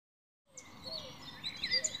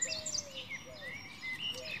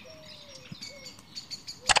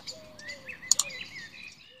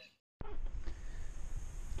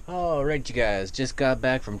Alright you guys, just got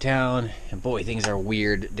back from town, and boy, things are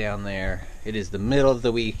weird down there. It is the middle of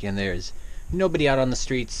the week and there's nobody out on the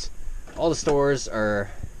streets. All the stores are,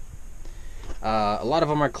 a lot of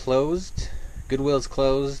them are closed. Goodwill's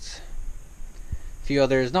closed. A few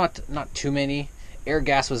others, not too many. Air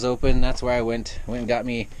gas was open, that's where I went and got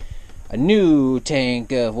me a new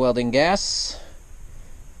tank of welding gas.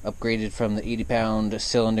 Upgraded from the 80-pound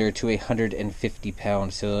cylinder to a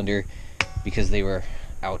 150-pound cylinder because they were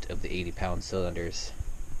out of the 80-pound cylinders.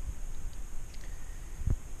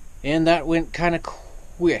 And that went kind of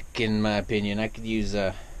quick in my opinion. I could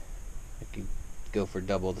go for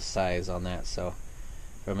double the size on that. So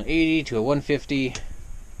from an 80 to a 150,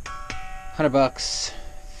 $100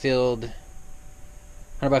 filled,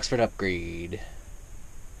 $100 for an upgrade.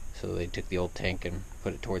 So they took the old tank and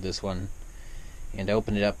put it toward this one, and I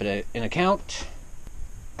opened it up at an account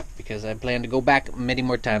because I plan to go back many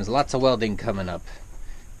more times. Lots of welding coming up.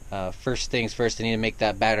 First things first, I need to make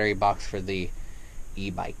that battery box for the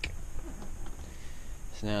e-bike.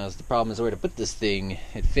 So now the problem is where to put this thing.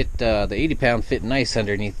 It fit, the 80-pound fit nice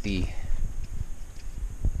underneath the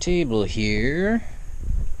table here.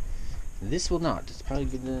 This will not. It's probably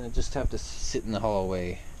gonna just have to sit in the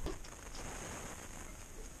hallway.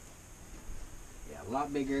 Yeah, a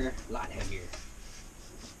lot bigger, a lot heavier.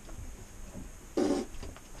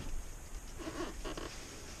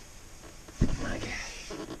 Okay.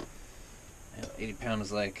 80-pound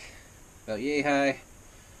is like about yay high.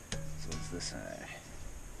 So what's this high?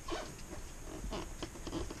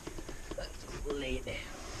 Let's lay it down.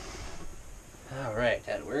 Alright,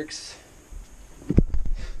 that works.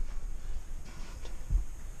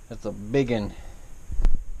 That's a big one.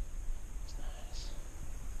 Nice.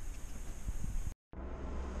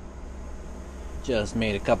 Just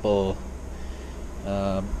made a couple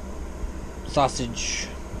sausage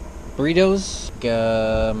burritos,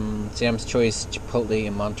 Sam's Choice Chipotle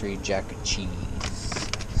and Monterey Jack cheese.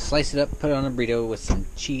 Slice it up, put it on a burrito with some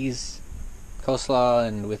cheese, coleslaw,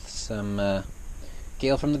 and with some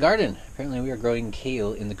kale from the garden. Apparently we are growing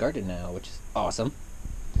kale in the garden now, which is awesome.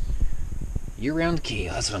 Year-round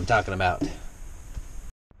kale, that's what I'm talking about.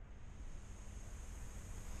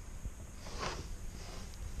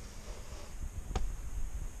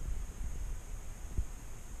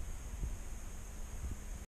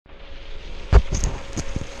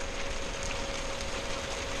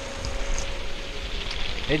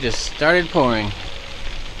 It just started pouring.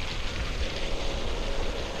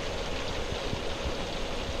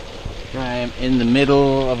 I'm in the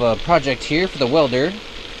middle of a project here for the welder.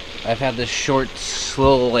 I've had this short,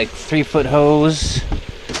 slow, like 3-foot hose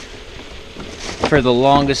for the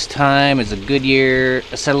longest time. It's a Goodyear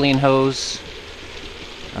acetylene hose.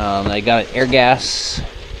 I got it air gas.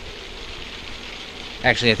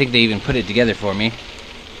 Actually, I think they even put it together for me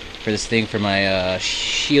for this thing for my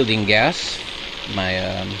shielding gas.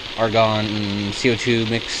 My argon and CO2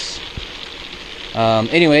 mix.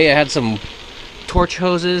 Anyway, I had some torch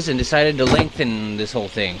hoses and decided to lengthen this whole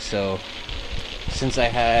thing. So since I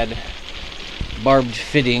had barbed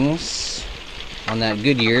fittings on that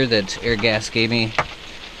Goodyear that air gas gave me,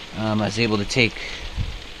 I was able to take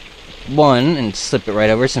one and slip it right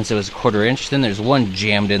over since it was a 1/4 inch. Then there's one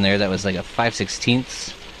jammed in there that was like a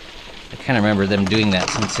 5/16. I kind of remember them doing that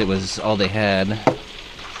since it was all they had.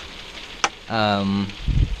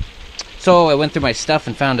 So I went through my stuff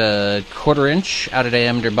and found a 1/4 inch out of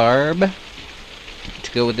diameter barb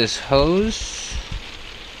to go with this hose.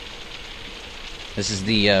 This is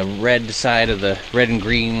the red side of the red and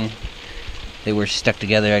green. They were stuck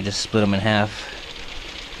together. I just split them in half.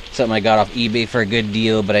 Something I got off eBay for a good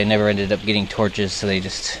deal, but I never ended up getting torches, so they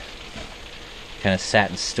just kind of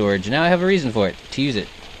sat in storage. Now I have a reason for it, to use it.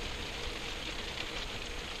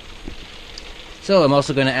 So I'm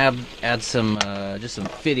also going to add some just some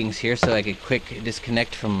fittings here so I could quick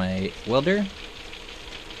disconnect from my welder.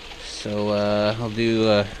 So I'll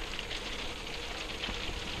do.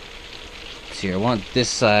 Let's see, I want this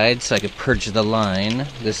side so I could purge the line.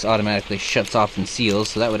 This automatically shuts off and seals,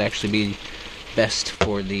 so that would actually be best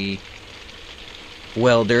for the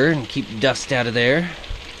welder and keep dust out of there.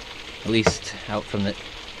 At least out from the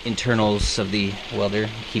internals of the welder.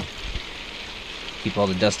 Keep all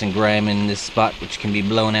the dust and grime in this spot, which can be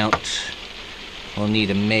blown out. We'll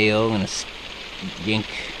need a male. I'm going to yank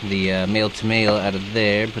the male to male out of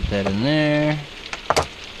there, put that in there.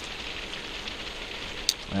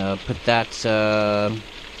 Put that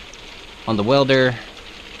on the welder.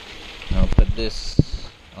 I'll put this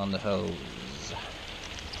on the hose.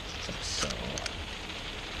 So.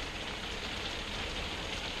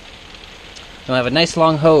 I'll have a nice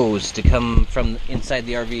long hose to come from inside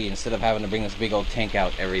the RV instead of having to bring this big old tank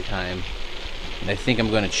out every time. And I think I'm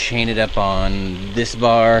going to chain it up on this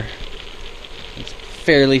bar. It's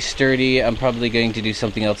fairly sturdy. I'm probably going to do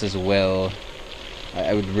something else as well.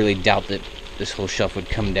 I would really doubt that this whole shelf would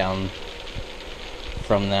come down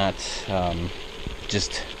from that.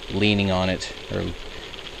 Just leaning on it, or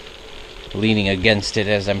leaning against it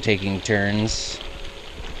as I'm taking turns.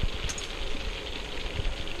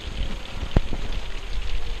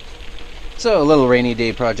 So, a little rainy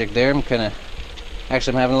day project there. I'm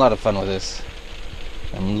having a lot of fun with this.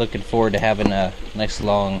 I'm looking forward to having a nice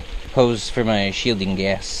long hose for my shielding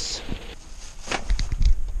gas.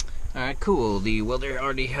 Alright, cool. The welder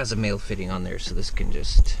already has a male fitting on there, so this can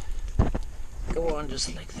just go on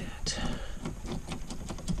just like that.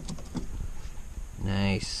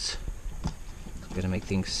 Nice. It's gonna make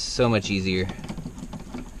things so much easier.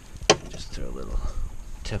 Just throw a little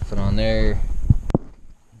Teflon on there.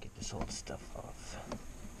 Get this old stuff off.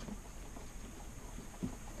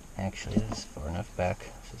 Actually, that's far enough back.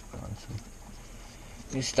 Let's just put on some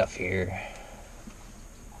new stuff here.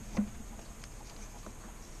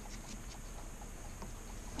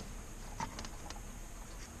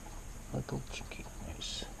 Little tricky.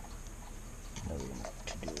 Nice. Know what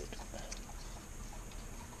to do it.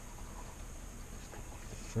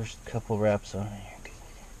 The first couple wraps on here. Good.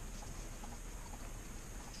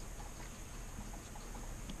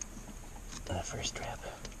 The first wrap.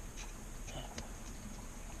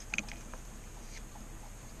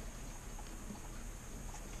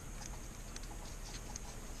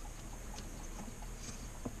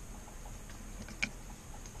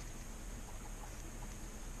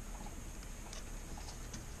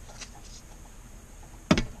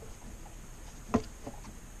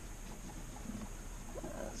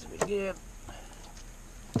 Good.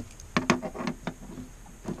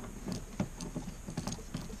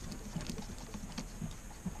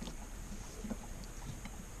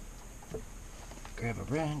 Grab a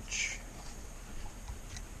wrench,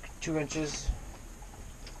 2 wrenches.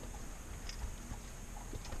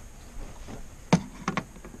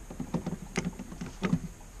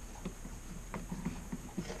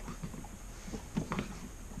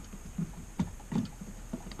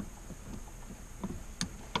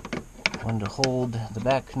 One to hold the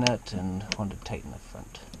back nut and one to tighten the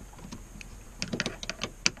front.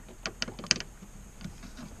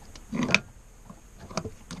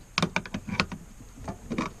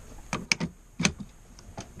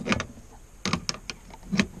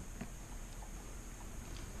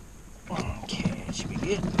 Okay, that should be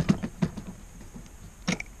good.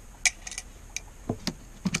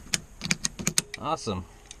 Awesome.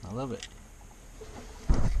 I love it.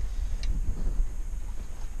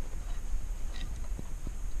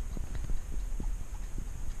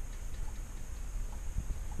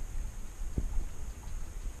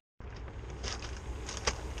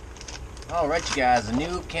 Alright you guys, a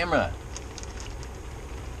new camera.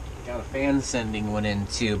 Got a fan sending one in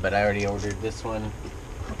too, but I already ordered this one.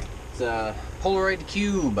 It's a Polaroid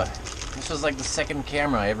Cube. This was like the second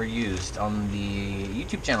camera I ever used on the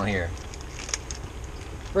YouTube channel here.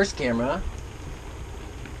 First camera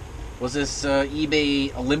was this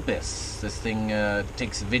eBay Olympus. This thing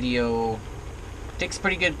takes video, takes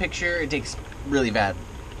pretty good picture, it takes really bad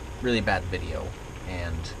video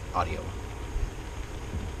and audio.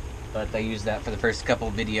 But I used that for the first couple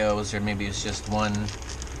videos, or maybe it was just one.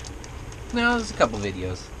 No, it was a couple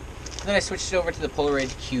videos. Then I switched it over to the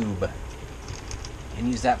Polaroid Cube and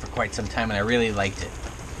used that for quite some time, and I really liked it.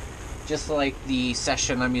 Just like the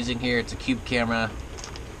Session I'm using here, it's a cube camera.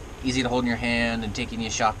 Easy to hold in your hand and taking you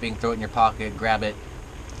shopping, throw it in your pocket, grab it.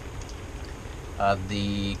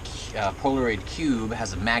 The Polaroid Cube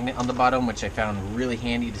has a magnet on the bottom, which I found really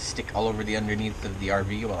handy to stick all over the underneath of the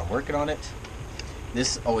RV while I'm working on it.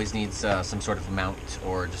 This always needs some sort of mount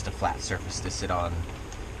or just a flat surface to sit on,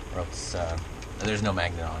 or else there's no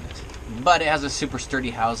magnet on it. But it has a super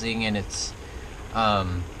sturdy housing, and it's,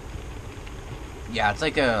 yeah, it's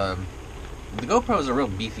like the GoPro is a real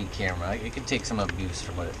beefy camera. It can take some abuse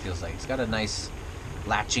from what it feels like. It's got a nice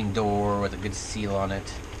latching door with a good seal on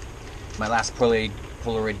it. My last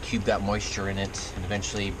Polaroid Cube got moisture in it and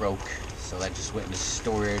eventually broke, so that just went into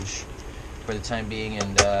storage for the time being,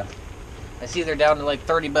 and I see they're down to like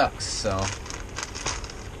 30 bucks, so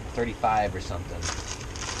 35 or something.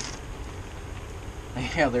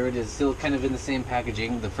 Yeah, there it is, still kind of in the same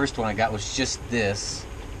packaging. The first one I got was just this.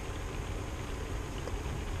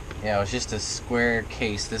 Yeah, it was just a square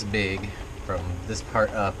case this big from this part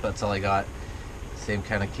up. That's all I got. Same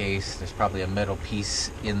kind of case. There's probably a metal piece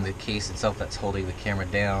in the case itself that's holding the camera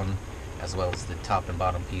down, as well as the top and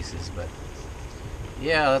bottom pieces, but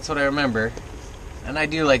Yeah, that's what I remember. And I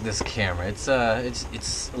do like this camera. It's a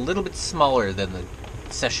little bit smaller than the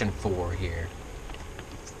Session 4 here.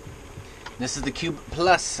 This is the Cube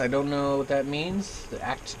Plus. I don't know what that means. The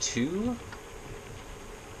Act 2?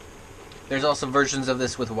 There's also versions of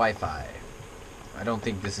this with Wi-Fi. I don't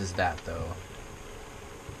think this is that, though.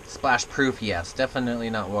 Splash proof, yeah, it's definitely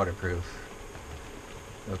not waterproof.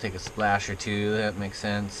 It'll take a splash or two, that makes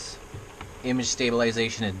sense. Image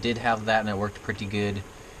stabilization, it did have that and it worked pretty good.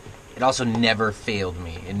 It also never failed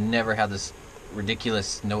me. It never had this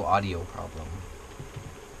ridiculous no audio problem.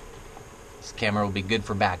 This camera will be good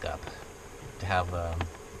for backup. To have,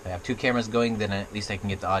 if I have two cameras going, then at least I can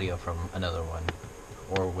get the audio from another one.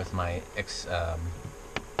 Or with my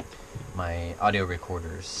my audio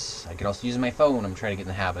recorders. I could also use my phone. I'm trying to get in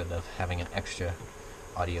the habit of having an extra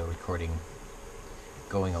audio recording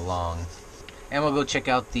going along. And we'll go check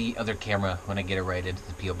out the other camera when I get it right into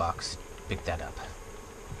the P.O. box. Pick that up.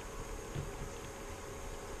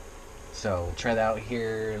 So we'll try that out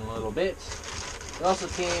here in a little bit. It also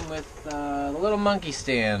came with the little monkey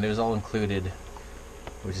stand. It was all included,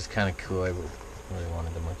 which is kind of cool. I really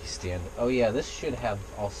wanted the monkey stand. Oh yeah, this should have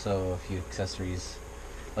also a few accessories,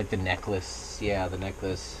 like the necklace. Yeah, the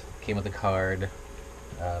necklace came with a card,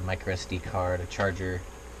 micro SD card, a charger.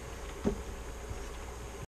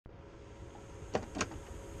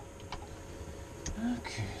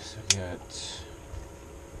 Okay, so we got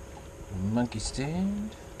a monkey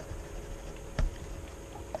stand.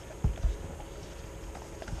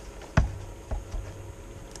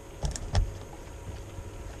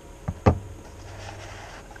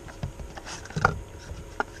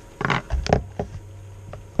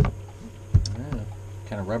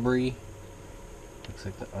 Kind of rubbery. Looks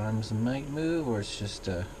like the arms might move, or it's just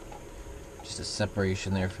a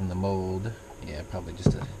separation there from the mold. Yeah, probably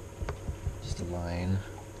just a line.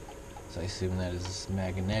 So I assume that is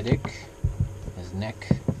magnetic. His neck,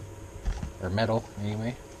 or metal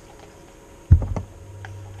anyway.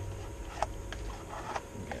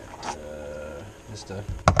 Got just a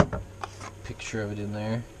picture of it in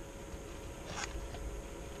there.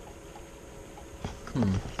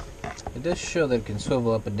 It does show that it can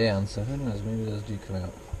swivel up and down, so who knows, maybe those do come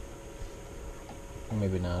out. Or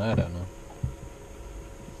maybe not, I don't know.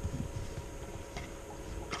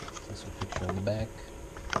 That's a picture on the back.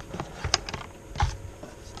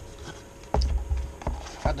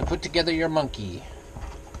 How to put together your monkey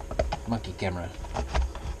camera.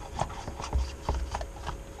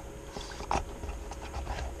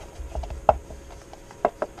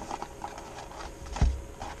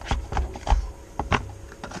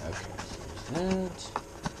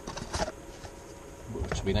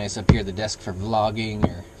 Which will be nice up here at the desk for vlogging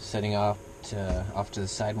or setting off to the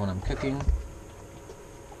side when I'm cooking.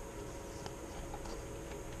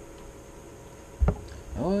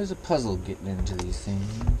 Always a puzzle getting into these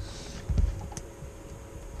things.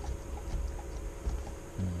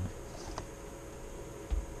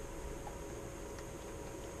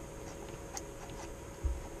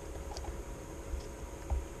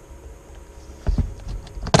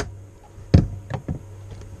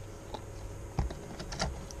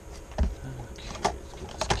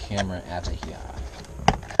 Camera out of here.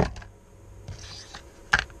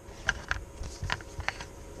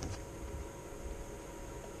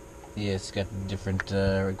 Yeah, it's got different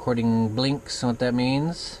recording blinks. What that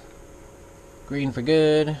means: green for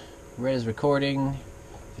good, red is recording.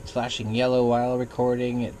 If it's flashing yellow while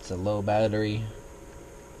recording, it's a low battery.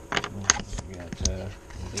 We got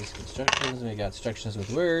basic instructions. We got instructions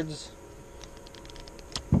with words.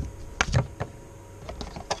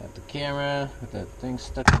 Camera with that thing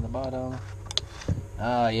stuck in the bottom.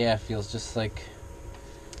 Ah, yeah, feels just like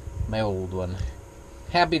my old one.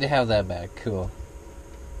 Happy to have that back. Cool.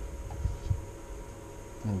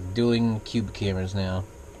 I'm doing cube cameras now.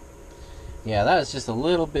 Yeah, that is just a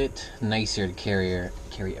little bit nicer to carry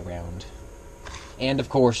around. And of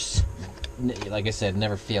course, like I said,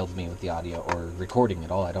 never failed me with the audio or recording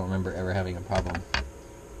at all. I don't remember ever having a problem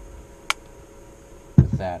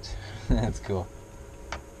with that. That's cool.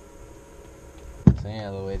 So yeah,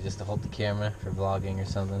 a little way just to hold the camera for vlogging or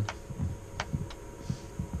something.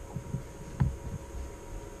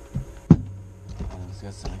 It's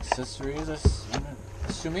got some accessories, I'm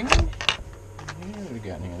assuming. What do we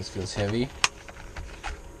got in here? This feels heavy.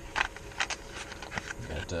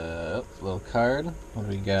 Got a little card. What do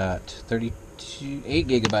we got? 8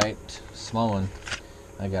 gigabyte, small one.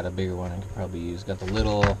 I got a bigger one I could probably use. Got the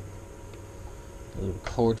little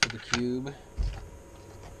cord for the cube.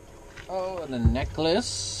 Oh, and a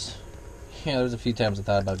necklace. Yeah, there's a few times I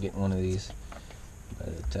thought about getting one of these, but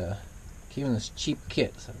it came in this cheap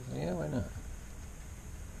kit, so yeah, why not?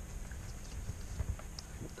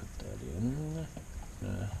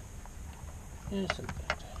 Yes, like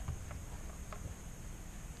that.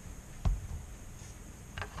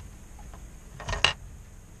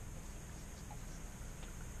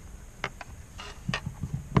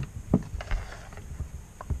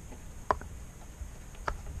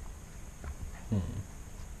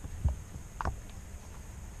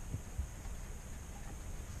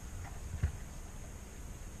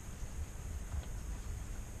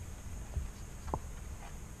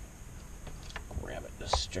 Grab it,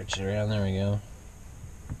 just stretch it around. There we go.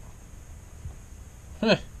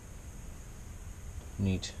 Huh.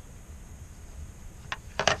 Neat.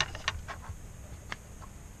 So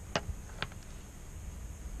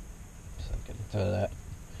I can throw that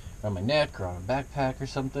around my neck or on a backpack or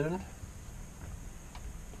something.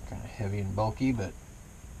 Kind of heavy and bulky, but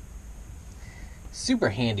super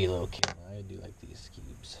handy little camera. I do like these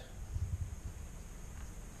cubes.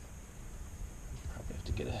 Probably have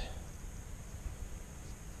to get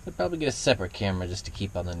I'd probably get a separate camera just to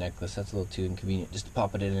keep on the necklace. That's a little too inconvenient just to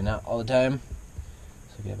pop it in and out all the time.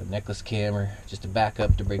 So I can have a necklace cam or just a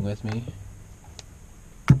backup to bring with me.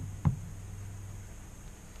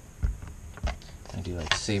 I do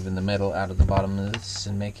like saving the metal out of the bottom of this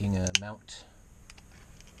and making a mount.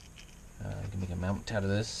 I can make a mount out of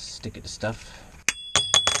this, stick it to stuff.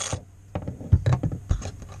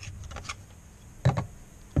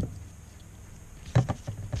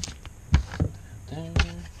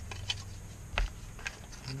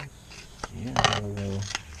 Yeah, a little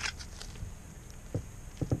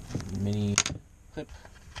mini clip.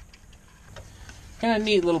 Kind of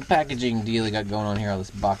neat little packaging deal they got going on here, all this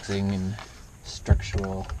boxing and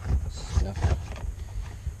structural stuff.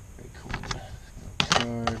 Very cool.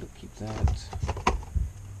 Card, we'll keep that.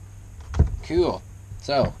 Cool.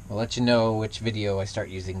 So, I'll let you know which video I start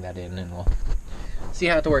using that in, and we'll see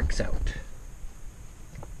how it works out.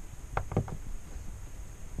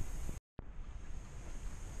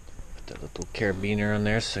 Put that little carabiner on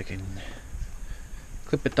there so I can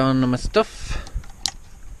clip it on my stuff.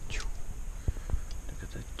 Look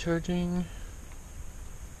at that charging.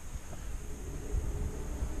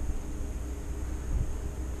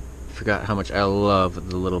 Forgot how much I love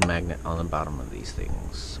the little magnet on the bottom of these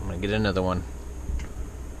things. I'm gonna get another one.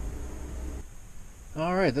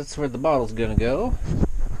 Alright, that's where the bottle's gonna go.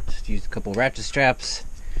 Just use a couple ratchet straps,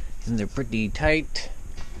 and they're pretty tight.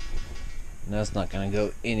 And that's not gonna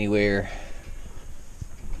go anywhere.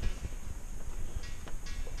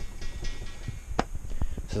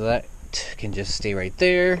 So that can just stay right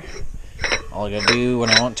there. All I gotta do when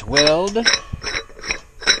I want to weld,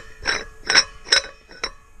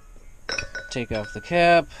 take off the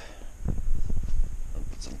cap,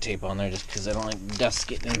 put some tape on there just because I don't like dust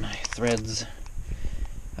getting in my threads.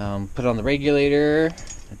 Put on the regulator,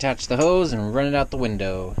 attach the hose, and run it out the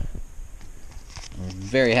window. I'm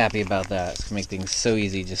very happy about that. It's gonna make things so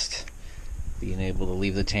easy just being able to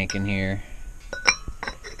leave the tank in here.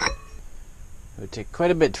 It would take quite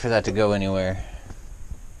a bit for that to go anywhere.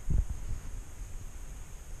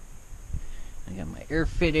 I got my air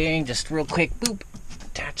fitting, just real quick, boop,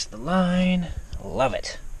 attach the line. Love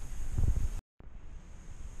it.